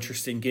more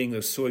interested in getting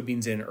those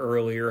soybeans in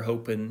earlier,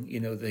 hoping,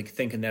 they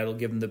thinking that'll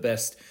give them the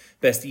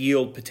best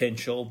yield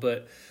potential.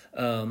 But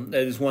that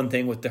is one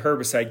thing with the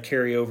herbicide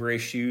carryover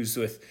issues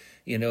with,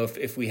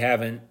 if we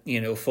haven't,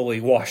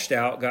 fully washed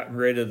out, gotten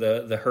rid of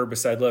the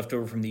herbicide left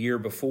over from the year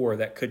before,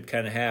 that could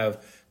kind of have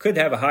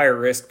a higher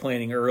risk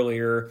planting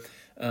earlier.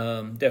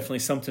 Definitely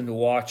something to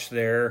watch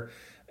there.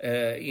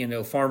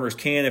 Farmers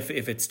can, if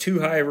it's too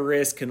high of a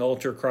risk, can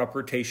alter crop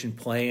rotation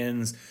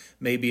plans.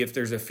 Maybe if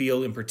there's a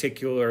field in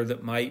particular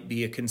that might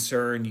be a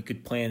concern, you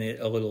could plant it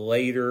a little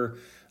later.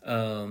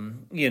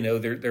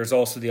 There's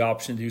also the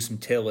option to do some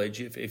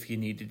tillage if you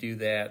need to do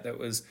that. That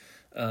was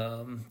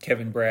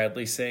Kevin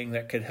Bradley saying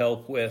that could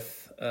help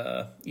with,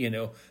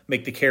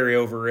 make the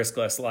carryover risk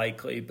less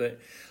likely. But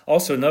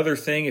also another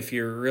thing, if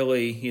you're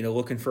really,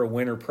 looking for a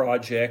winter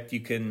project, you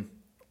can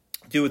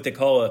do what they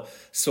call a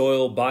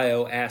soil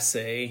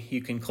bioassay.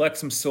 You can collect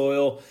some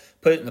soil,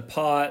 put it in the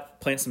pot,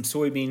 plant some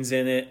soybeans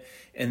in it,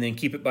 and then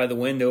keep it by the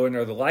window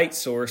under the light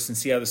source and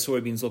see how the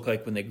soybeans look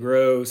like when they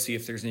grow, see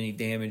if there's any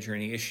damage or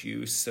any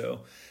issues.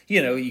 So,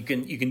 you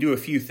can do a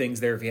few things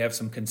there if you have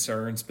some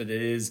concerns, but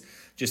it is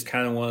just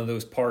kind of one of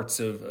those parts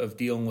of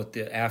dealing with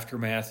the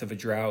aftermath of a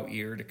drought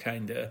year to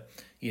kind of,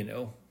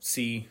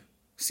 see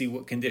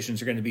what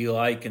conditions are going to be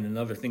like. And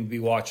another thing to be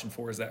watching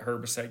for is that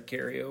herbicide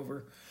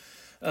carryover.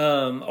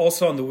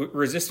 Also on the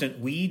resistant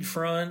weed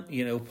front,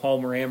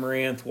 Palmer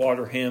amaranth,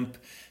 water hemp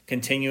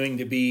continuing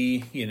to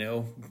be,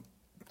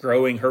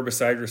 growing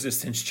herbicide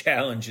resistance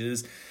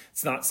challenges.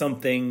 It's not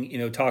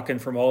something, talking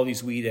from all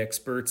these weed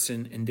experts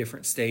in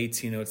different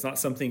states, it's not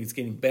something that's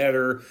getting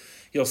better.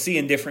 You'll see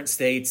in different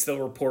states, they'll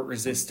report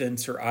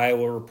resistance, or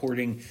Iowa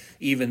reporting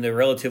even the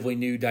relatively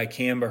new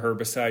dicamba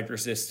herbicide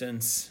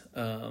resistance.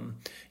 A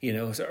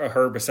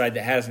herbicide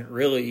that hasn't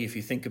really, if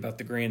you think about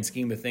the grand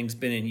scheme of things,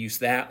 been in use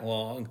that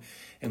long.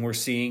 And we're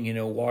seeing,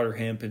 water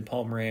hemp and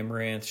Palmer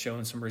amaranth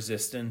showing some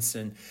resistance,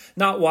 and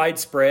not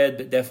widespread,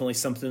 but definitely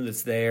something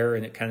that's there.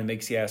 And it kind of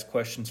makes you ask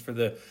questions for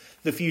the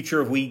future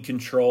of weed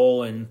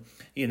control. And,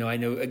 I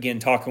know, again,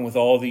 talking with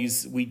all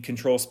these weed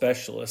control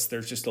specialists,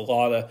 there's just a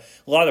lot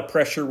of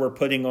pressure we're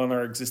putting on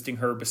our existing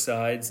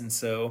herbicides. And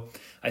so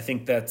I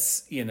think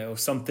that's,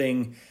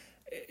 something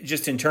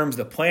just in terms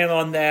of the plan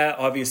on that.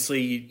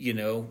 Obviously,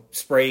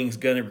 spraying is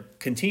going to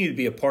continue to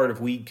be a part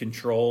of weed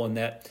control, and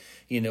that,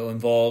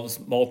 involves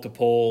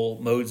multiple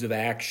modes of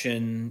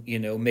action,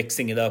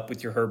 mixing it up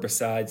with your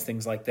herbicides,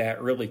 things like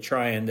that, really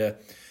trying to,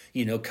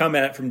 come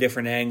at it from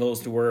different angles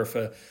to where if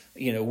a,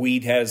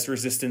 weed has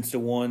resistance to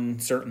one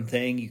certain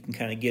thing, you can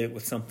kind of get it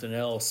with something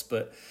else.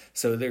 But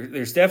so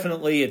there's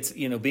definitely, it's,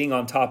 being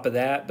on top of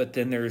that, but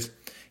then there's,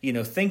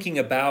 thinking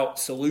about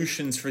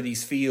solutions for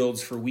these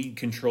fields for weed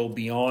control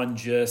beyond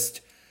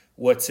just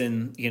what's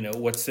in the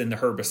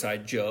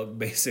herbicide jug,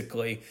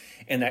 basically.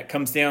 And that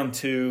comes down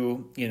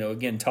to,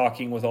 again,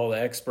 talking with all the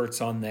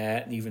experts on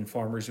that, and even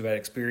farmers who had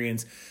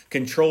experience.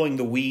 Controlling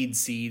the weed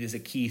seed is a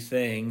key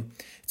thing.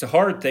 It's a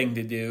hard thing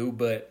to do,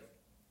 but,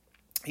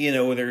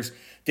 there's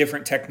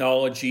different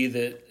technology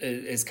that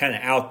is kind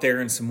of out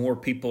there and some more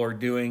people are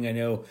doing. I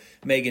know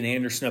Megan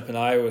Anderson up in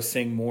Iowa is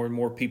saying more and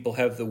more people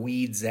have the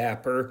weed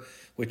zapper,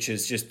 which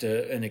is just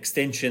an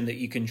extension that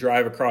you can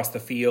drive across the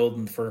field,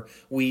 and for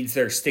weeds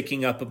that are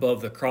sticking up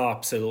above the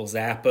crops, it'll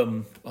zap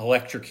them,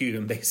 electrocute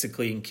them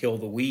basically, and kill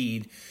the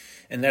weed.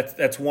 And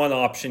that's one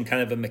option,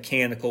 kind of a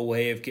mechanical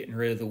way of getting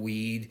rid of the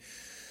weed.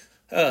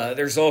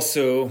 There's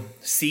also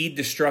seed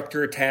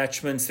destructor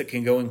attachments that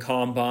can go in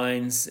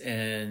combines,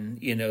 and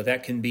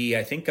that can be,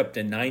 I think, up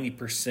to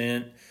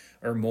 90%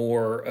 or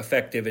more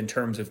effective in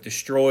terms of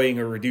destroying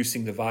or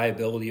reducing the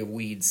viability of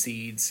weed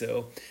seeds.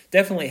 So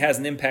definitely has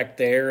an impact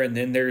there. And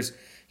then there's,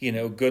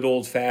 good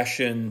old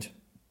fashioned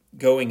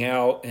going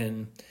out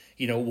and,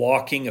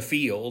 walking a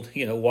field,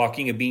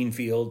 walking a bean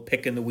field,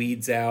 picking the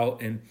weeds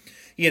out. And,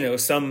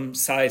 some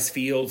size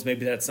fields,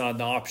 maybe that's not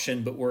an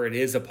option, but where it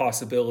is a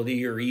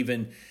possibility, or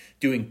even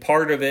doing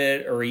part of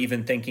it, or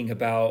even thinking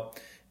about,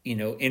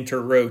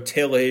 inter-row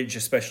tillage,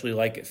 especially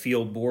like at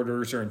field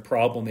borders or in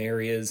problem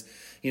areas.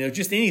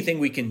 Just anything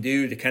we can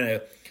do to kind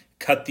of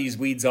cut these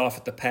weeds off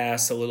at the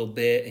pass a little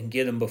bit and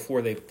get them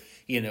before they,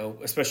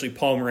 especially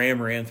Palmer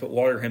amaranth, but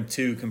water hemp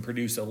too, can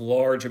produce a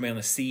large amount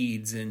of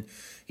seeds. And,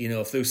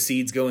 if those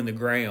seeds go in the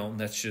ground,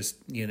 that's just,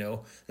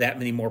 that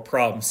many more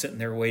problems sitting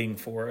there waiting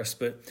for us.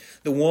 But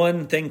the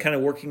one thing kind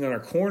of working on our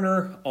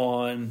corner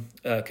on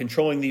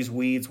controlling these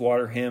weeds,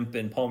 water hemp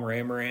and Palmer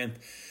amaranth,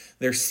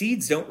 their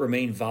seeds don't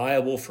remain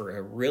viable for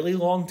a really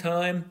long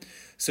time.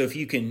 So if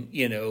you can,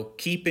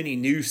 keep any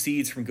new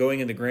seeds from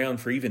going in the ground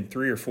for even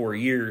 3 or 4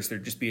 years,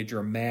 there'd just be a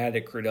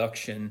dramatic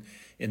reduction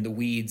in the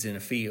weeds in a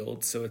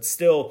field. So it's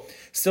still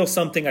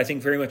something, I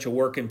think, very much a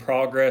work in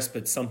progress,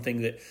 but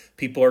something that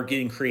people are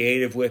getting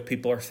creative with,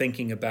 people are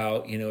thinking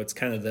about. It's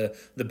kind of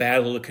the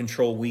battle to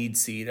control weed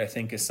seed, I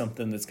think, is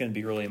something that's going to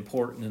be really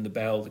important in the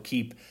battle to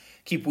keep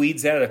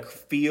weeds out of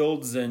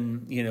fields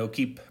and,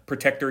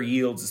 protect our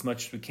yields as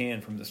much as we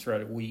can from the threat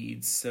of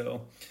weeds.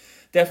 So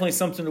definitely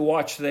something to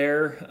watch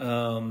there.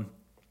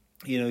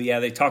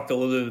 They talked a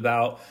little bit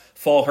about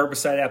fall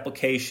herbicide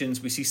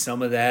applications. We see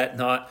some of that,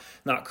 not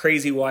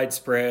crazy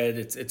widespread.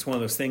 It's one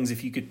of those things,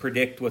 if you could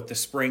predict what the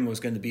spring was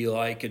going to be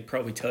like, it'd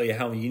probably tell you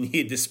how many you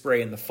needed to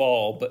spray in the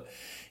fall. But,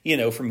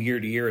 from year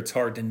to year, it's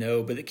hard to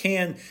know. But it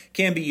can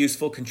be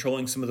useful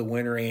controlling some of the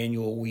winter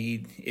annual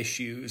weed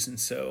issues. And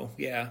so,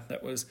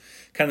 that was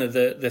kind of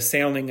the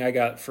sounding I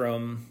got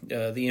from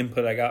the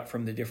input I got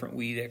from the different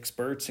weed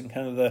experts, and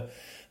kind of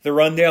the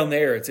rundown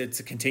there. It's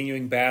a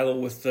continuing battle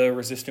with the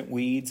resistant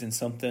weeds, and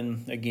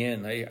something,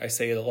 again, I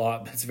say it a lot,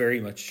 lot, but it's very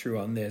much true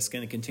on this.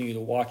 Going to continue to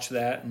watch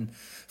that and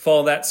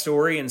follow that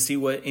story and see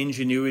what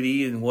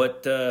ingenuity and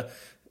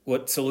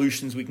what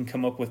solutions we can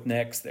come up with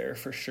next there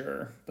for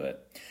sure.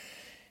 But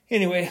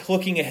anyway,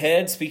 looking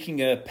ahead,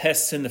 speaking of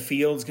pests in the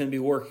fields, going to be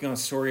working on a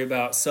story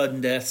about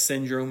sudden death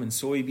syndrome in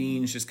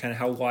soybeans, just kind of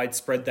how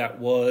widespread that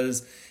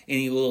was,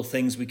 any little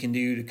things we can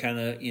do to kind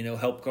of,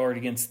 help guard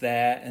against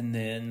that. And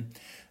then,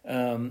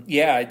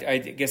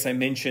 I guess I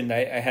mentioned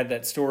I had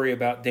that story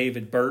about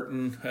David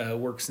Burton,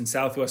 works in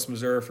Southwest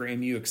Missouri for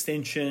MU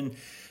Extension.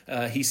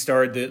 He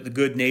started the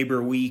Good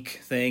Neighbor Week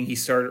thing. He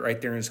started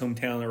right there in his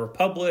hometown of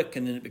Republic,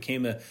 and then it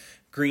became a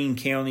Greene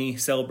County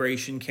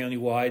celebration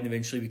countywide, and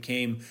eventually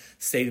became the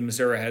state of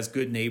Missouri has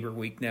Good Neighbor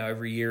Week now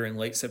every year in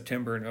late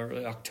September and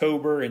early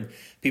October, and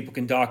people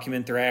can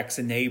document their acts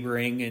of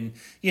neighboring. And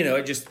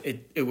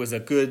it was a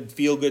good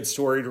feel-good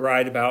story to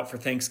write about for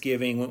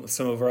Thanksgiving. Went with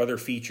some of our other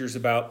features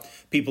about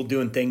people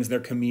doing things in their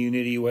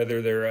community,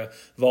 whether they're a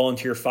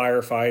volunteer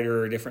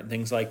firefighter or different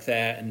things like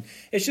that. And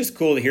it's just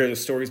cool to hear the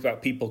stories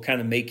about people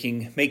kind of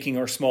making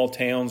our small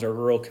towns, our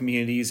rural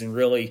communities, and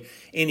really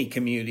any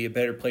community a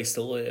better place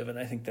to live. And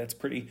I think that's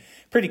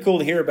pretty cool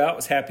to hear about.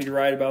 Was happy to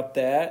write about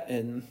that.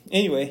 And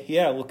anyway,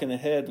 looking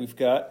ahead, we've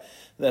got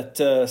that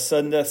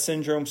sudden death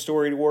syndrome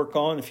story to work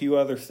on, a few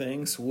other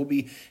things. So we'll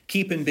be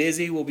keeping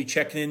busy. We'll be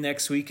checking in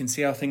next week and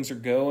see how things are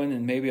going,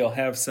 and maybe I'll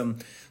have some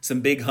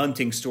big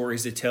hunting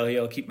stories to tell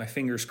you. I'll keep my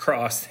fingers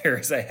crossed there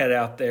as I head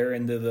out there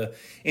into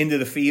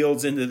the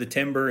fields, into the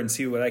timber, and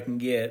see what I can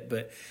get.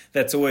 But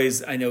that's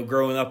always, I know,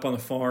 growing up on a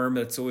farm,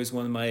 that's always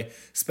one of my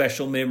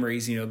special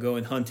memories,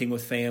 going hunting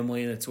with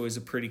family, and it's always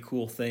a pretty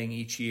cool thing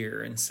each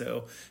year. And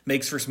so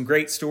makes for some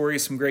great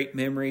stories, some great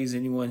memories.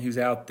 Anyone who's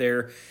out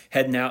there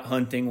heading out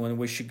hunting, want to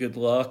wish you good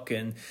luck.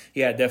 And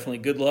definitely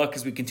good luck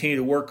as we continue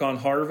to work on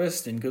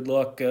harvest, and good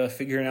luck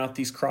figuring out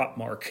these crop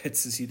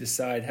markets as you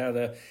decide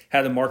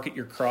how to market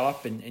your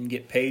crop and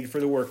get paid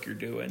for the work you're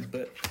doing.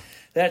 But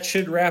that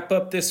should wrap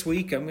up this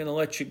week. I'm going to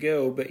let you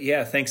go. But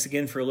thanks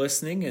again for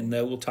listening, and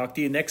we'll talk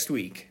to you next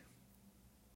week.